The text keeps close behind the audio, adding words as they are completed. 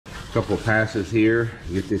Couple of passes here,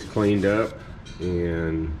 get this cleaned up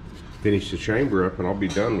and finish the chamber up, and I'll be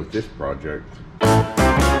done with this project.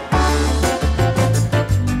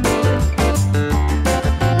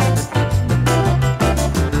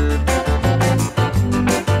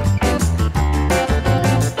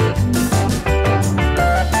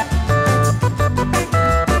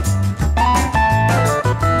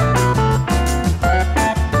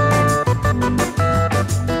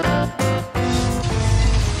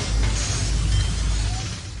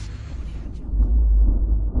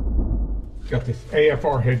 Got this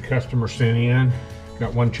AFR head customer sent in.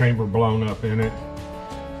 Got one chamber blown up in it.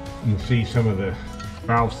 You can see some of the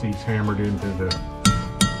valve seats hammered into the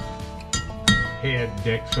head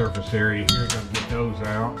deck surface area here. Got to get those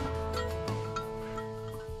out.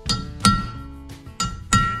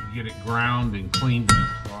 And get it ground and cleaned up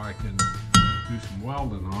so I can do some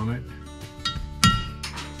welding on it.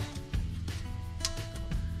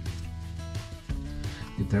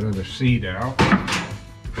 Get that other seat out.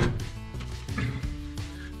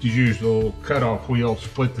 You use the little cutoff wheel,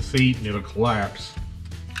 split the seat, and it'll collapse.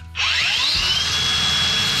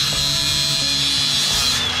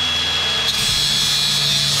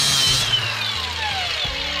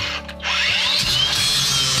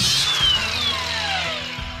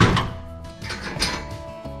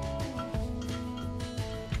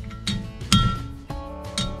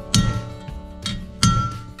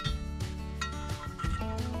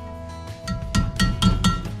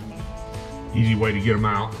 Easy way to get them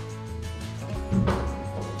out.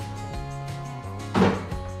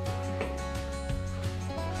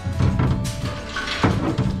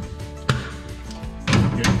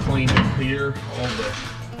 Get it cleaned up here, all the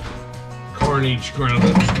carnage ground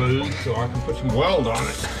up smooth so I can put some weld on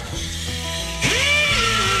it.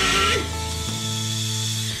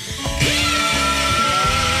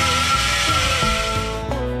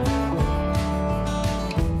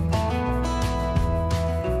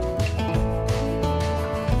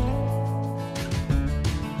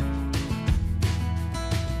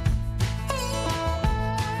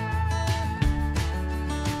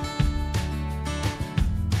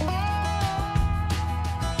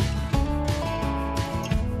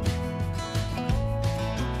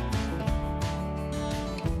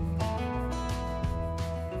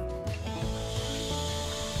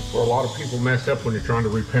 Where a lot of people mess up when they're trying to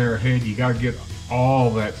repair a head, you got to get all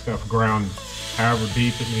that stuff ground however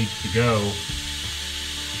deep it needs to go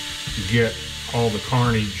to get all the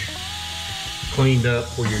carnage cleaned up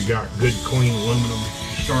where you got good clean aluminum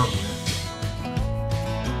to start with.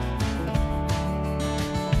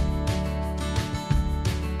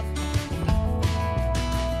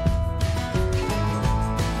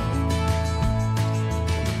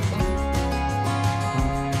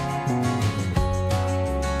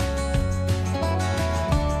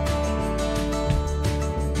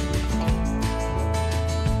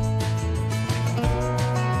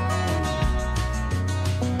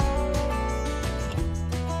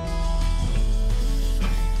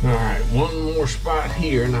 Alright, one more spot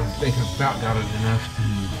here, and I think I've about got it enough to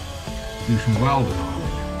do some welding on it.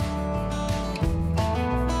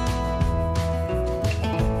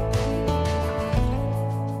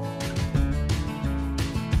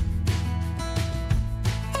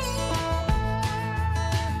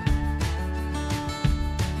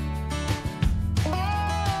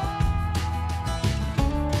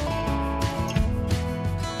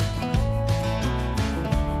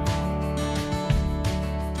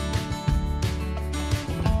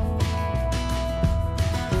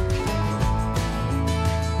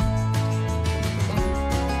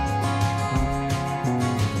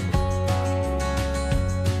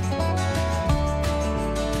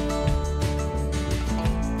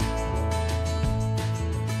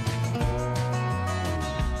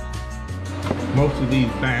 Most of these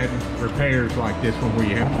bad repairs like this one where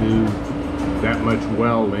you have to do that much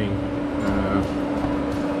welding,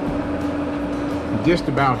 you just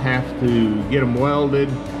about have to get them welded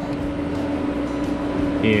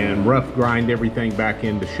and rough grind everything back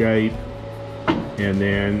into shape, and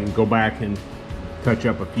then go back and touch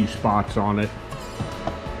up a few spots on it.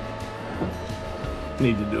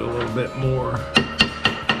 Need to do a little bit more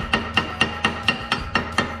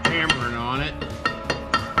hammering on it.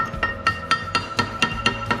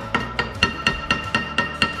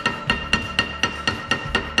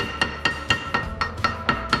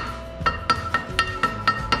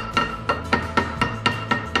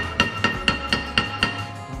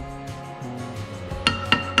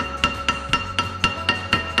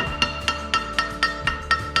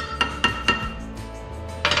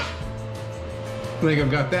 I think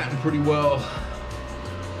I've got that pretty well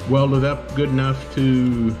welded up, good enough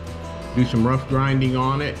to do some rough grinding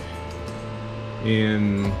on it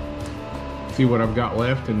and see what I've got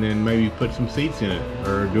left, and then maybe put some seats in it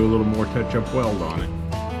or do a little more touch-up weld on it.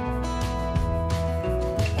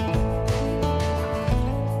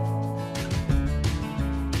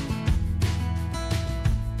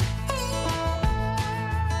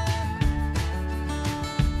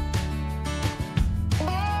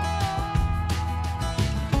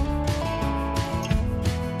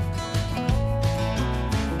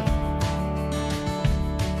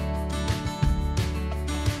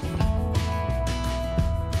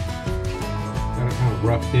 Kind of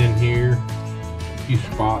roughed in here, a few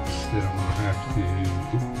spots that I'm gonna have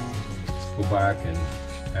to go back and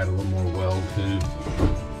add a little more weld to,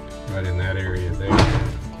 right in that area there, a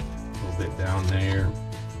little bit down there.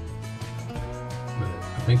 But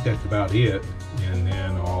I think that's about it, and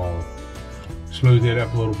then I'll smooth it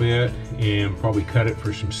up a little bit and probably cut it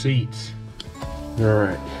for some seats. All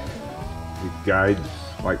right, the guides,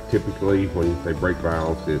 like typically when they break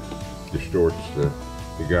valves, it distorts the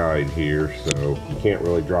guide here, so you can't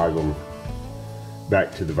really drive them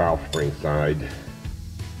back to the valve spring side.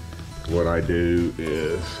 What I do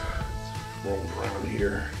is roll it around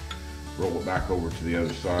here, roll it back over to the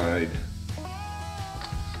other side,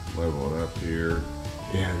 level it up here,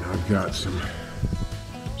 and I've got some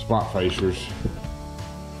spot facers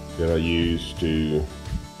that I use to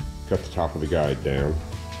cut the top of the guide down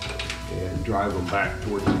and drive them back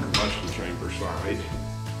towards the combustion chamber side.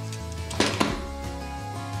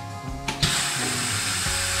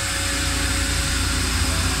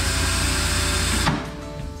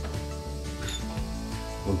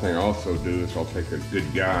 One thing I also do is I'll take a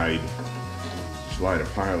good guide, slide a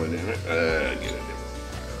pilot in it, get a different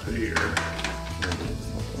pilot here.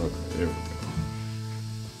 Okay, there we go.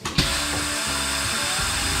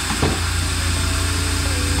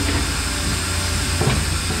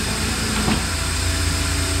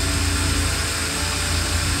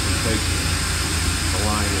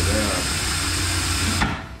 Line it up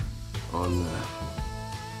on the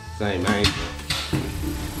same angle.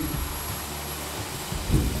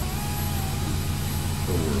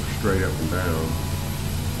 So we're straight up and down.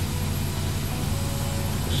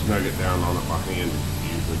 Snug it down on it by hand is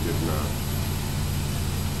usually good enough.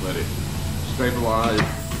 Let it stabilize,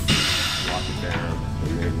 lock it down,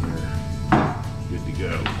 and then we're good to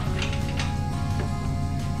go.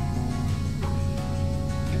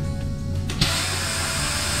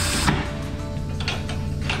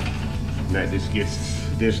 And that just gets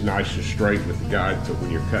this nice and straight with the guide, so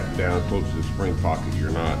when you're cutting down close to the spring pocket,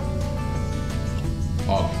 you're not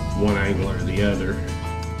off one angle or the other.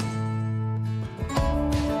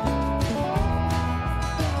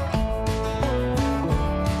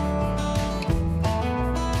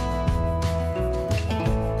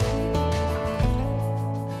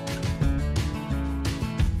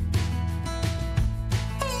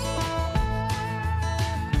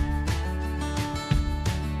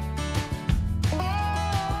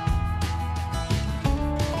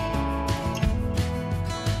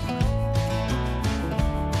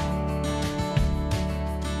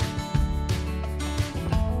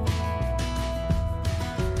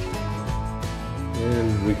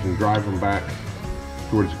 And we can drive them back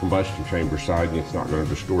towards the combustion chamber side, and it's not going to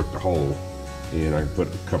distort the hole. And I can put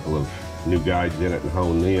a couple of new guides in it and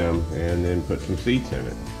hone them, and then put some seats in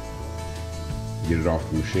it. Get it off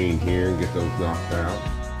the machine here and get those knocked out.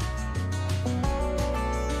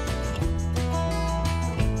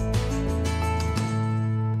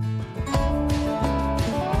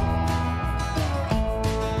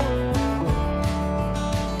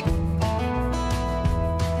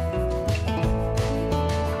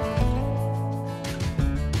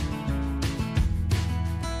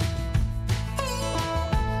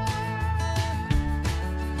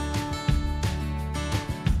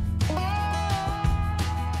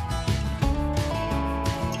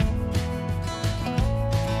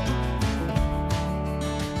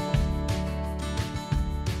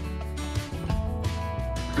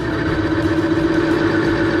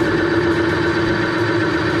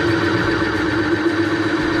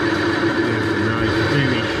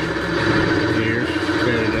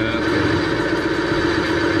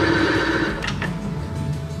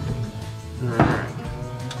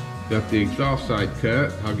 Got the exhaust side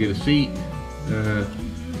cut. I'll get a seat,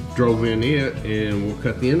 drove in it, and we'll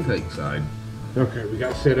cut the intake side. Okay, we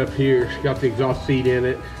got set up here. Got the exhaust seat in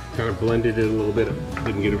it. Kind of blended it a little bit.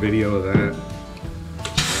 Didn't get a video of that.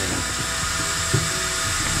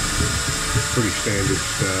 Pretty standard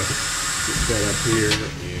stuff. Get set up here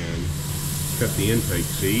and cut the intake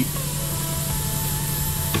seat.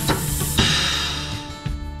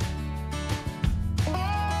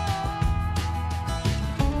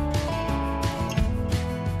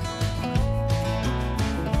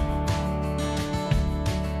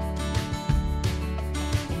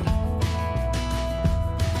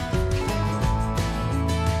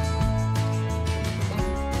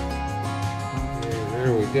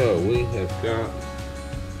 go. We have got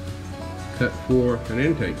cut for an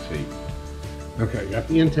intake seat. Okay, got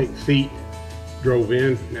the intake seat, drove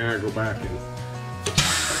in. Now I go back and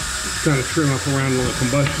kind of trim up around the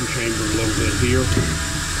combustion chamber a little bit here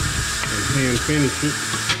and hand finish it.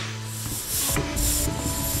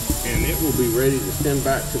 And it will be ready to send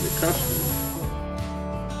back to the customer.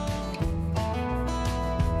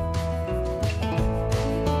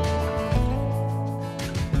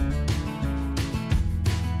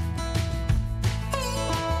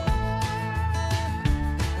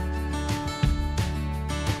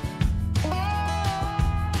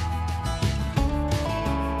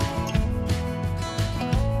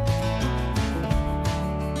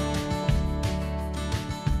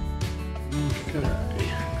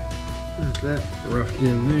 That roughed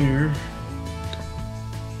in there.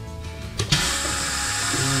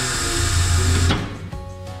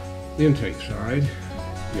 Intake side.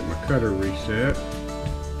 Get my cutter reset.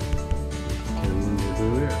 And then we'll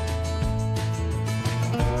do it.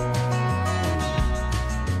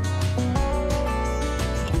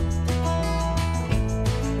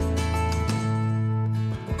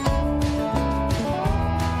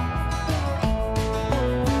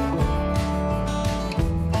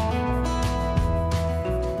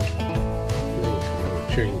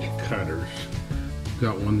 Change cutters.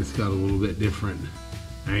 Got one that's got a little bit different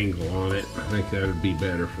angle on it. I think that would be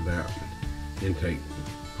better for that intake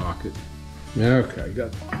pocket. Okay,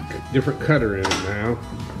 got a different cutter in it now.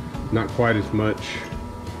 Not quite as much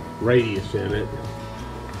radius in it.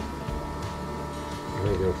 I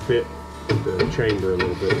think it'll fit the chamber a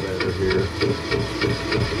little bit better here.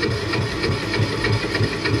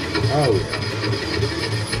 Oh yeah.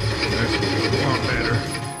 That's a lot better.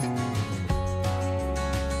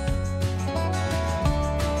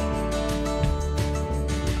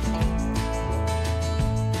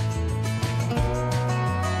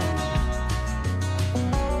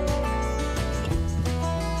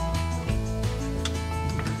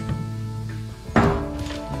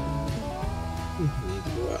 Need to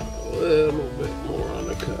go out a little bit more on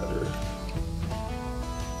the cutter.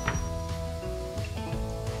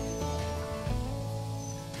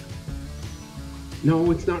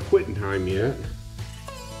 No, it's not quitting time yet.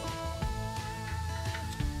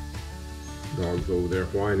 Dog's over there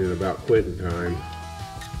whining about quitting time.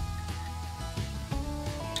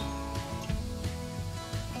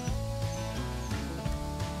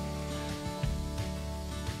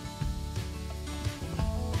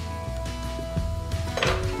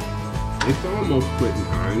 It's almost quitting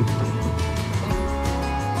time.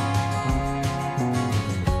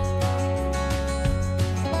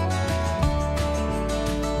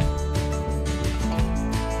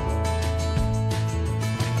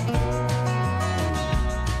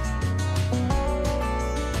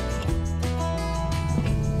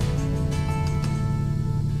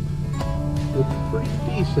 Looks pretty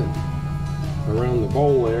decent around the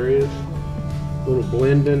bowl areas. A little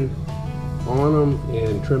blending on them,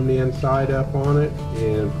 and trim the inside up on it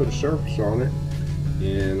and put a surface on it,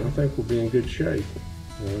 and I think we'll be in good shape.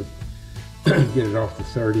 Get it off the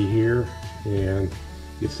 30 here and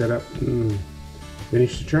get set up and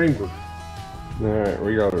finish the chamber. Alright,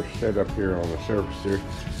 we got her set up here on the surface here.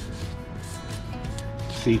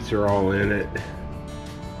 Seats are all in it.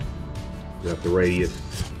 Got the radius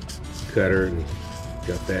cutter and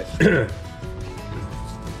got that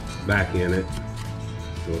back in it.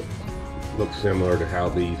 So it looks similar to how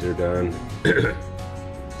these are done.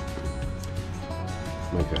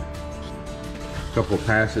 Okay. Couple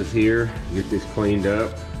passes here, get this cleaned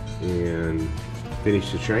up and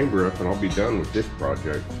finish the chamber up, and I'll be done with this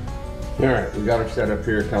project. Alright, we got her set up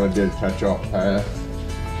here, kind of did a touch off pass.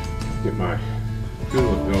 Get my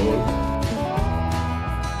coolant going.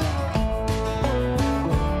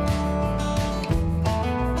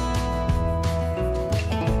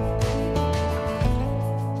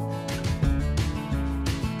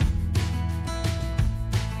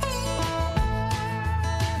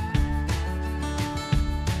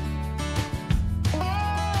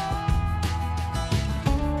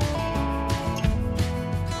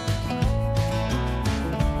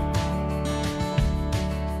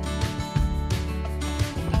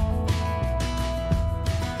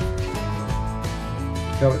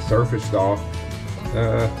 Got it surfaced off.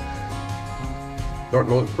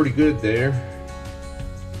 Starting to look pretty good there.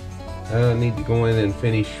 I need to go in and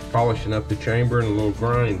finish polishing up the chamber and a little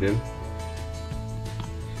grinding,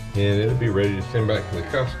 and it'll be ready to send back to the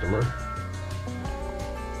customer.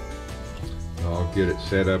 I'll get it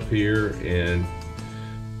set up here and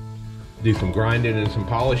do some grinding and some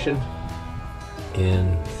polishing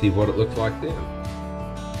and see what it looks like then.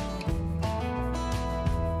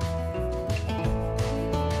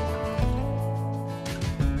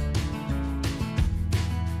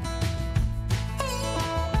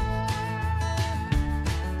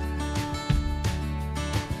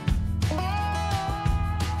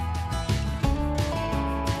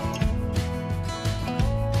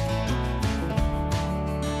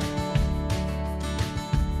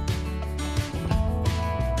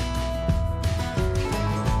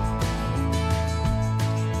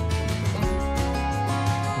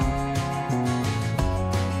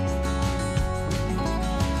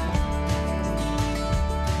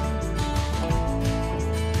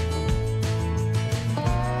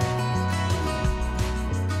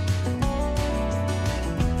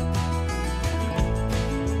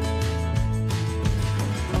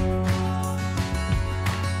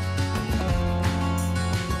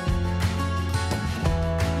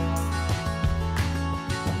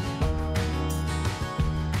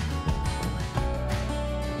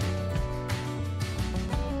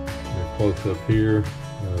 close up here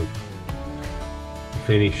of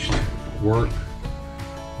finished work.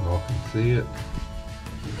 Y'all can see it.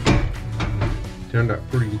 Turned out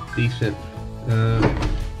pretty decent.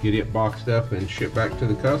 Get it boxed up and shipped back to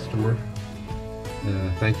the customer.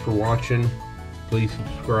 Thanks for watching. Please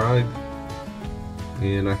subscribe,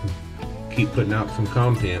 and I can keep putting out some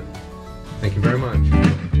content. Thank you very much.